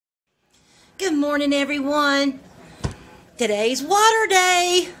Good morning, everyone. Today's water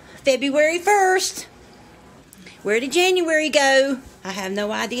day, February 1st. Where did January go? I have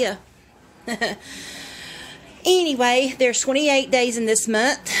no idea. Anyway, there's 28 days in this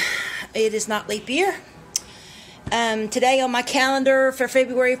month. It is not leap year. Today on my calendar for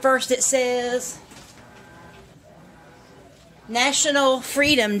February 1st, it says National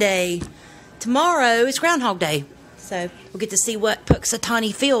Freedom Day. Tomorrow is Groundhog Day. So we'll get to see what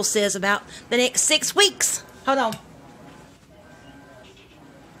Punxsutawney Phil says about the next 6 weeks. Hold on.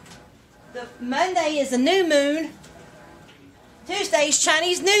 The Monday is a new moon. Tuesday is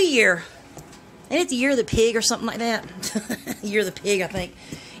Chinese New Year. Ain't it the year of the pig or something like that? Year of the pig, I think.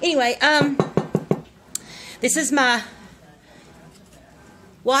 Anyway, this is my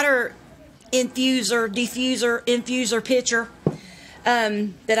water infuser pitcher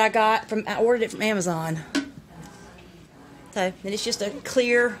that I ordered it from Amazon. So, and it's just a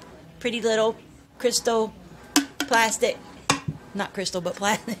clear, pretty little crystal plastic, not crystal, but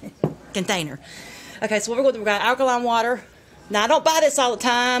plastic container. Okay, so what we're going to do, we've got alkaline water. Now, I don't buy this all the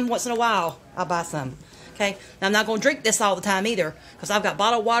time. Once in a while, I'll buy some. Okay, now I'm not going to drink this all the time either, because I've got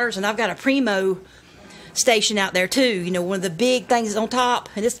bottled waters and I've got a Primo station out there too. You know, one of the big things is on top,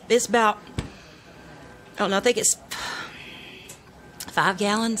 and it's about, I don't know, I think it's 5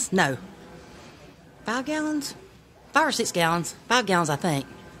 gallons. No, 5 gallons. 5 or 6 gallons. 5 gallons, I think.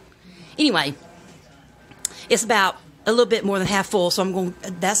 Anyway, it's about a little bit more than half full, so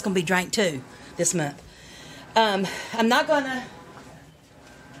that's going to be drank too this month. I'm not going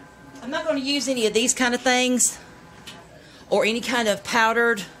to use any of these kind of things or any kind of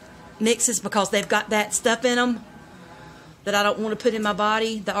powdered mixes, because they've got that stuff in them that I don't want to put in my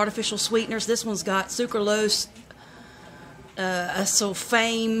body, the artificial sweeteners. This one's got sucralose,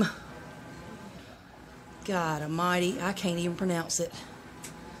 sulfame. God almighty, I can't even pronounce it.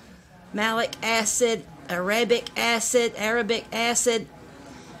 Malic acid, Arabic acid,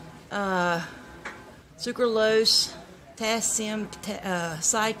 sucralose, potassium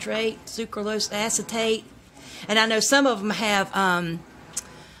citrate, sucralose acetate. And I know some of them have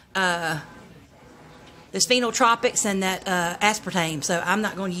there's phenotropics and that aspartame, so I'm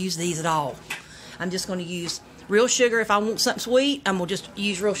not going to use these at all. I'm just going to use real sugar. If I want something sweet, I'm going to just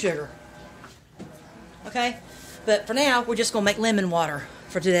use real sugar. Okay, but for now, we're just going to make lemon water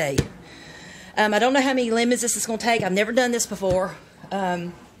for today. I don't know how many lemons this is going to take. I've never done this before.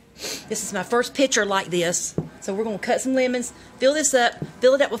 This is my first pitcher like this. So we're going to cut some lemons, fill this up,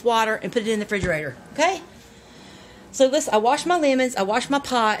 fill it up with water, and put it in the refrigerator. Okay? So I washed my lemons, I washed my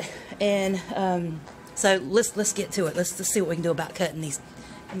pot, and so let's get to it. Let's see what we can do about cutting these.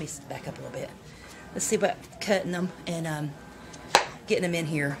 Let me back up a little bit. Let's see about cutting them and getting them in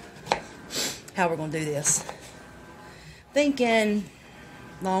here. How we're going to do this. Thinking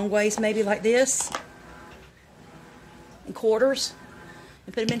long ways, maybe like this, in quarters,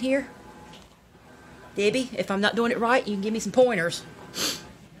 and put them in here. Debbie, if I'm not doing it right, you can give me some pointers.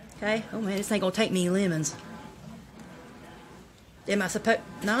 Okay? Oh man, this ain't going to take me lemons. Am I supposed?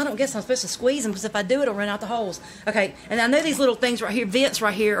 No, I don't guess I'm supposed to squeeze them, because if I do, it'll run out the holes. Okay, and I know these little things right here, vents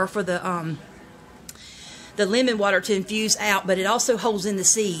right here, are for the lemon water to infuse out, but it also holds in the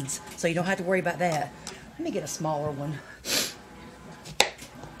seeds, so you don't have to worry about that. Let me get a smaller one.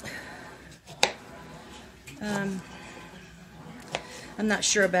 I'm not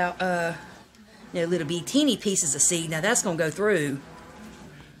sure about little teeny pieces of seed. Now that's gonna go through,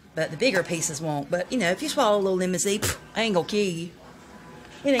 but the bigger pieces won't. But if you swallow a little lemon seed, I ain't gonna kill you.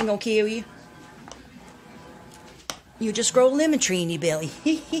 It ain't gonna kill you. You just grow a lemon tree in your belly.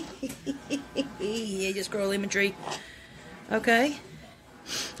 Yeah, just grow a lemon tree. Okay.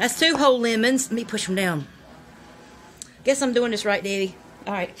 That's 2 whole lemons. Let me push them down. Guess I'm doing this right, Daddy.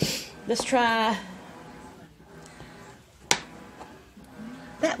 Alright. Let's try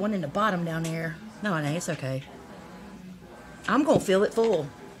that one in the bottom down there. No, it's okay. I'm going to fill it full.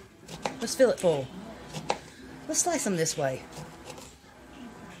 Let's fill it full. Let's slice them this way.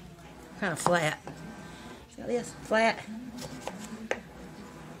 Kind of flat. Got this flat.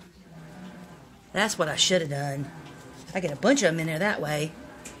 That's what I should have done. I get a bunch of them in there that way.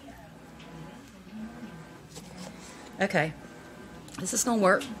 Okay, this is gonna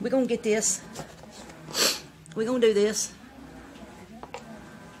work. We're gonna get this. We're gonna do this.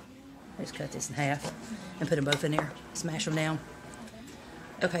 Let's cut this in half and put them both in there. Smash them down.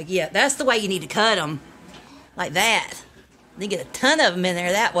 Okay, yeah, that's the way you need to cut them, like that. You get a ton of them in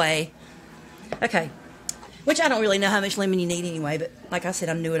there that way. Okay. Which I don't really know how much lemon you need anyway, but like I said,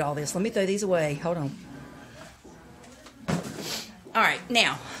 I'm new at all this. Let me throw these away. Hold on. Alright,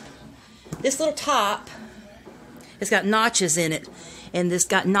 now, this little top has got notches in it. And this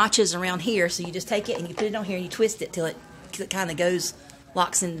got notches around here, so you just take it and you put it on here and you twist it till it kind of goes,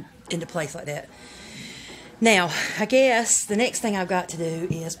 locks into place like that. Now, I guess the next thing I've got to do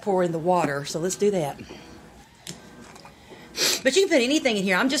is pour in the water, so let's do that. But you can put anything in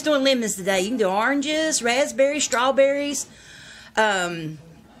here. I'm just doing lemons today. You can do oranges, raspberries, strawberries. I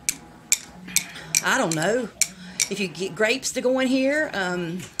don't know. If you get grapes to go in here,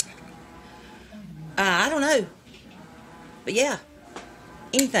 I don't know. But yeah,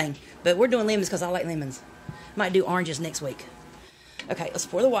 anything. But we're doing lemons because I like lemons. Might do oranges next week. Okay, let's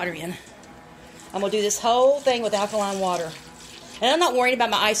pour the water in. I'm going to do this whole thing with alkaline water. And I'm not worried about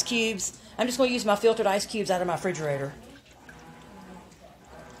my ice cubes. I'm just going to use my filtered ice cubes out of my refrigerator.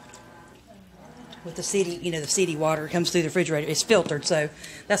 With the city, you know, the city water comes through the refrigerator. It's filtered, so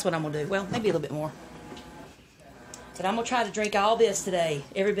that's what I'm going to do. Well, maybe a little bit more. But I'm going to try to drink all this today.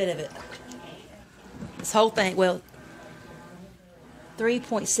 Every bit of it. This whole thing. Well,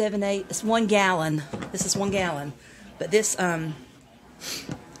 3.78. It's 1 gallon. This is 1 gallon. But this, let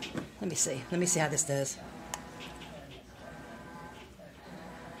me see. Let me see how this does.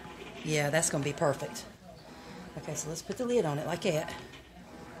 Yeah, that's going to be perfect. Okay, so let's put the lid on it like that.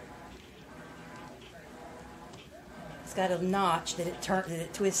 It's got a notch that it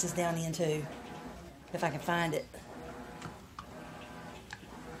twists down into. If I can find it.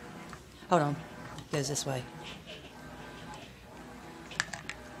 Hold on. It goes this way.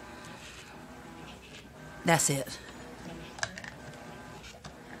 That's it.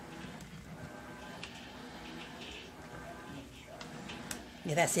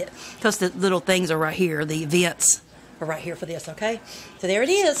 Yeah, that's it. Because the little things are right here. The vents are right here for this, okay? So there it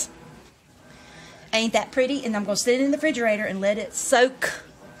is. Ain't that pretty? And I'm going to sit it in the refrigerator and let it soak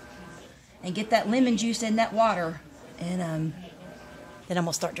and get that lemon juice in that water. And then I'm going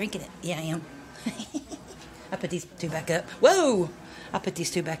to start drinking it. Yeah, I am. I put these two back up. Whoa! I put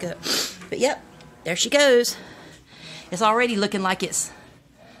these two back up. But yep, there she goes. It's already looking like it's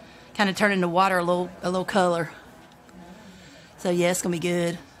kind of turning the water a little color. So yeah, it's gonna be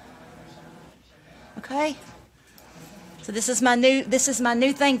good. Okay. So this is my new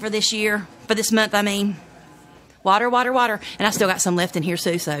thing for this year, for this month. I mean, water, water, water, and I still got some left in here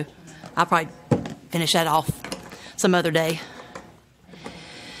too. So I'll probably finish that off some other day.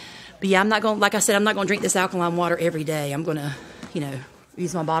 But yeah, I'm not gonna, like I said, I'm not gonna drink this alkaline water every day. I'm gonna, you know,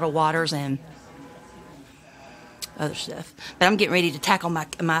 use my bottled waters and other stuff. But I'm getting ready to tackle my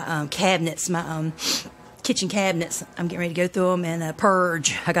cabinets, my kitchen cabinets. I'm getting ready to go through them and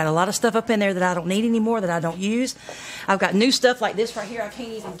purge. I got a lot of stuff up in there that I don't need anymore, that I don't use. I've got new stuff like this right here. I can't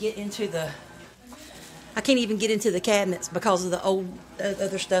even get into the cabinets because of the old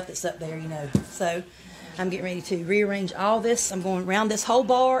other stuff that's up there, you know. So I'm getting ready to rearrange all this. I'm going around this whole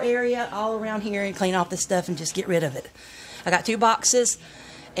bar area, all around here, and clean off this stuff and just get rid of it. I got 2 boxes,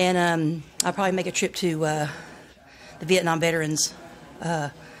 and I'll probably make a trip to the Vietnam Veterans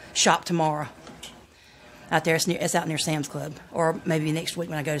shop tomorrow. Out there, it's out near Sam's Club, or maybe next week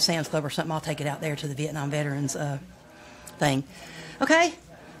when I go to Sam's Club or something, I'll take it out there to the Vietnam Veterans thing. Okay,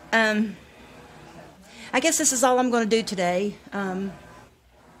 I guess this is all I'm going to do today.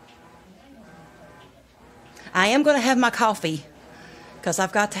 I am going to have my coffee because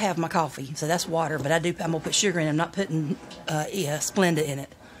I've got to have my coffee. So that's water, but I'm going to put sugar in it. I'm not putting Splenda in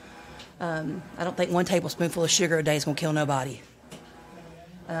it. I don't think 1 tablespoonful of sugar a day is going to kill nobody.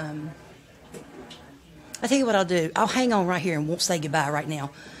 I tell you what I'll do. I'll hang on right here and won't say goodbye right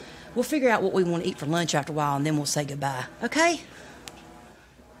now. We'll figure out what we want to eat for lunch after a while, and then we'll say goodbye. Okay?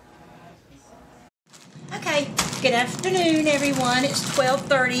 Okay. Good afternoon, everyone. It's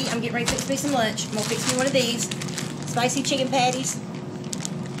 12:30. I'm getting ready to fix me some lunch. I'm going to fix me one of these spicy chicken patties.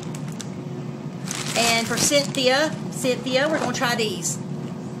 And for Cynthia, we're going to try these.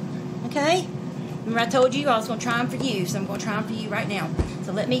 Okay? Remember I told you I was going to try them for you, so I'm going to try them for you right now.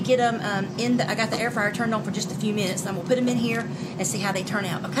 So let me get them I got the air fryer turned on for just a few minutes. I'm going to put them in here and see how they turn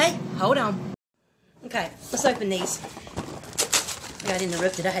out, okay? Hold on. Okay, let's open these. I got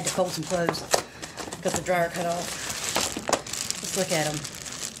interrupted. I had to fold some clothes because the dryer cut off. Let's look at them.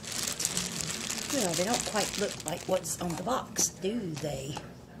 Well, they don't quite look like what's on the box, do they?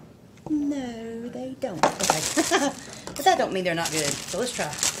 No, they don't. Okay. But that don't mean they're not good. So let's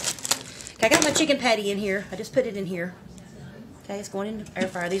try. Okay, I got my chicken patty in here. I just put it in here. Okay, it's going in the air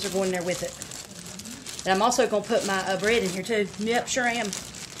fryer. These are going in there with it. And I'm also going to put my bread in here too. Yep, sure am.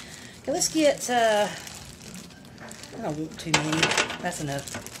 Okay, let's get, I don't want too many. That's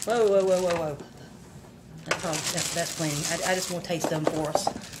enough. Whoa, whoa, whoa, whoa, whoa. That's plenty. I just want to taste them for us.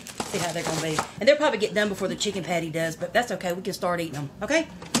 See how they're going to be. And they'll probably get done before the chicken patty does, but that's okay. We can start eating them. Okay?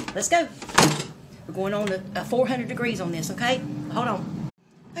 Let's go. We're going on to 400 degrees on this, okay? Hold on.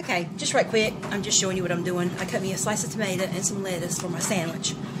 Okay, just right quick, I'm just showing you what I'm doing. I cut me a slice of tomato and some lettuce for my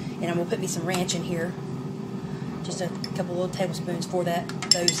sandwich. And I'm going to put me some ranch in here. Just a couple little tablespoons for that.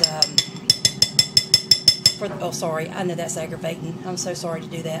 Oh, sorry, I know that's aggravating. I'm so sorry to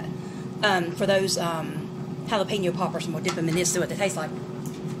do that. For those jalapeno poppers, I'm going to dip them in this, see what they taste like.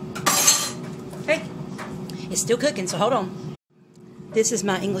 Okay, it's still cooking, so hold on. This is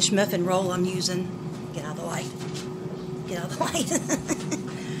my English muffin roll I'm using. Get out of the light. Get out of the light.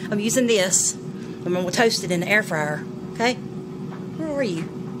 I'm using this. I'm going to toast it in the air fryer. Okay? Where are you?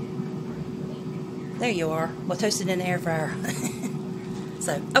 There you are. We'll toast it in the air fryer.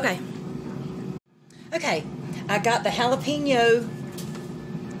 So, okay. Okay. I got the jalapeno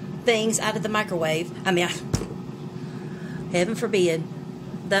things out of the microwave. Heaven forbid.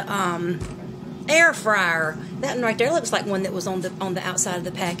 The air fryer. That one right there looks like one that was on the outside of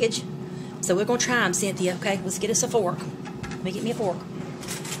the package. So we're going to try them, Cynthia. Okay, let's get us a fork. Let me get me a fork.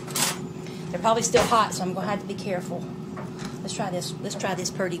 They're probably still hot, so I'm going to have to be careful. Let's try this. Let's try this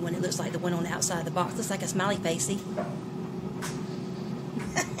purdy one. It looks like the one on the outside of the box. Looks like a smiley facey.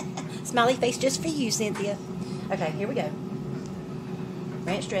 Smiley face just for you, Cynthia. Okay, here we go.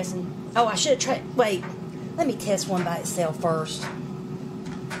 Ranch dressing. Oh, I should have tried. Wait, let me test one by itself first.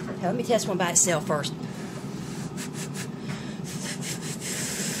 Okay, let me test one by itself first.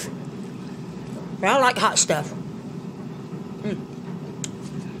 I like hot stuff.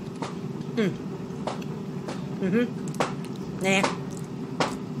 Nah.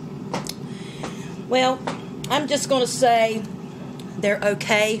 Well, I'm just going to say they're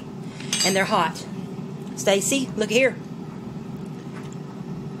okay and they're hot. Stacy, look here.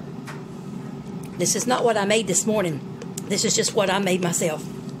 This is not what I made this morning. This is just what I made myself.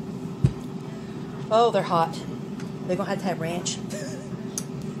 Oh, they're hot. They're going to have ranch.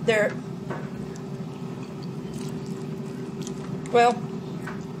 Well,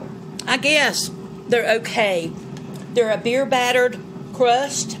 I guess they're okay. They're a beer battered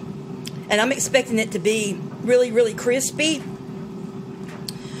crust, and I'm expecting it to be really, really crispy.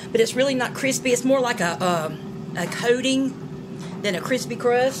 But it's really not crispy. It's more like a coating than a crispy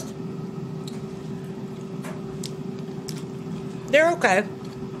crust. They're okay.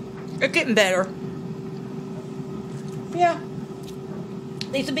 They're getting better. Yeah.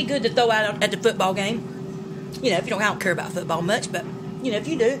 These would be good to throw out at the football game. You know, if you don't, I don't care about football much, but, you know, if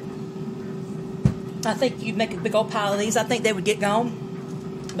you do, I think you'd make a big old pile of these. I think they would get gone,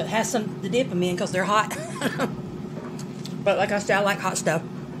 but have some to dip them in because they're hot. But like I said, I like hot stuff.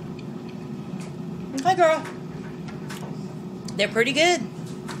 Okay, girl. They're pretty good.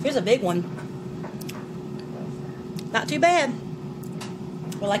 Here's a big one. Not too bad.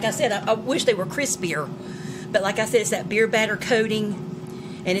 Well, like I said, I wish they were crispier. But like I said, it's that beer batter coating,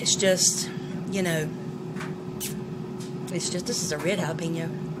 and it's just, you know, it's just, this is a red jalapeno,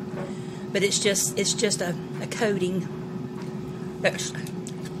 but it's just a coating. I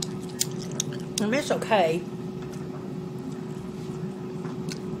mean, it's okay.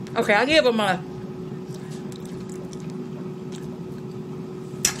 Okay, I give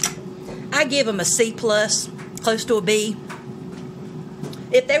them a C plus, close to a B.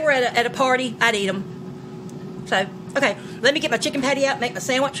 If they were at a party, I'd eat them. So, okay, let me get my chicken patty out, make my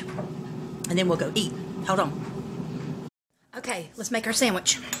sandwich, and then we'll go eat. Hold on. Okay, let's make our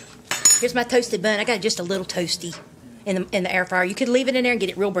sandwich. Here's my toasted bun. I got just a little toasty in the air fryer. You could leave it in there and get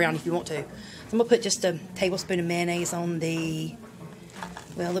it real brown if you want to. So I'm going to put just a tablespoon of mayonnaise on the,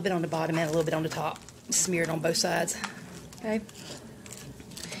 well, a little bit on the bottom and a little bit on the top. Smear it on both sides. Okay?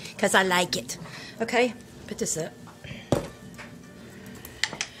 Because I like it. Okay, put this up.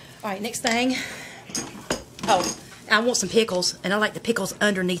 Alright, next thing. Oh, I want some pickles, and I like the pickles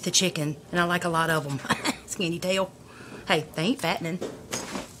underneath the chicken, and I like a lot of them. Skinny tail. Hey, they ain't fattening.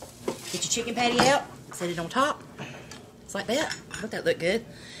 Get your chicken patty out, set it on top. It's like that. Don't that look good?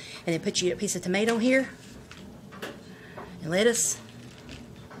 And then put you a piece of tomato here, and lettuce.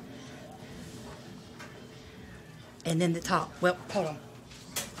 And then the top. Well, hold on.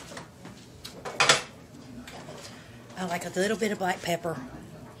 I like a little bit of black pepper.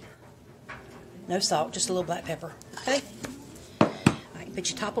 No salt, just a little black pepper. Okay? Alright, put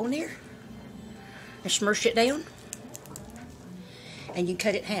your top on there. And smush it down. And you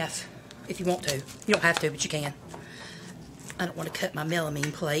can cut it in half if you want to. You don't have to, but you can. I don't want to cut my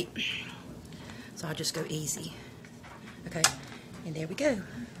melamine plate. So I'll just go easy. Okay? And there we go.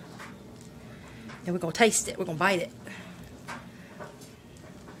 And we're going to taste it. We're going to bite it.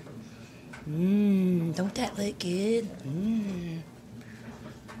 Don't that look good?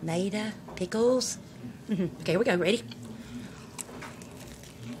 Nada, pickles. Okay, here we go. Ready?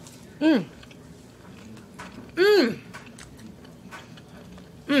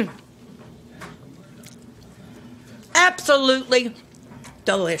 absolutely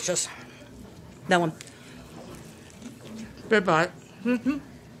delicious. That one. Good bite.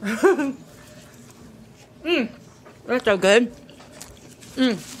 That's so good.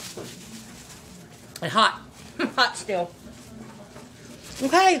 And hot. Hot still.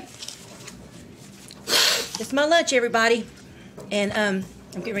 Okay. It's my lunch, everybody. And I'm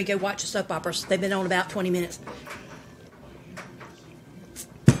getting ready to go watch the soap operas. They've been on about 20 minutes.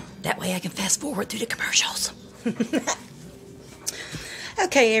 That way I can fast forward through the commercials.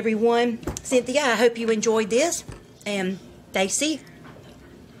 Okay, everyone. Cynthia, I hope you enjoyed this. And Stacy.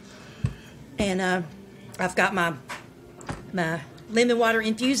 And I've got my lemon water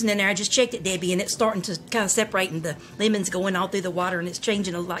infusing in there. I just checked it, Debbie, and it's starting to kind of separate, and the lemon's going all through the water, and it's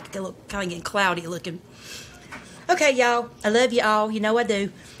changing, like kind of getting cloudy looking. Okay, y'all. I love you all. You know I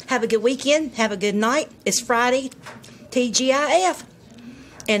do. Have a good weekend. Have a good night. It's Friday. TGIF.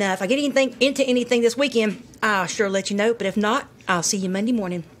 And if I get into anything this weekend, I'll sure let you know. But if not, I'll see you Monday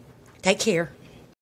morning. Take care.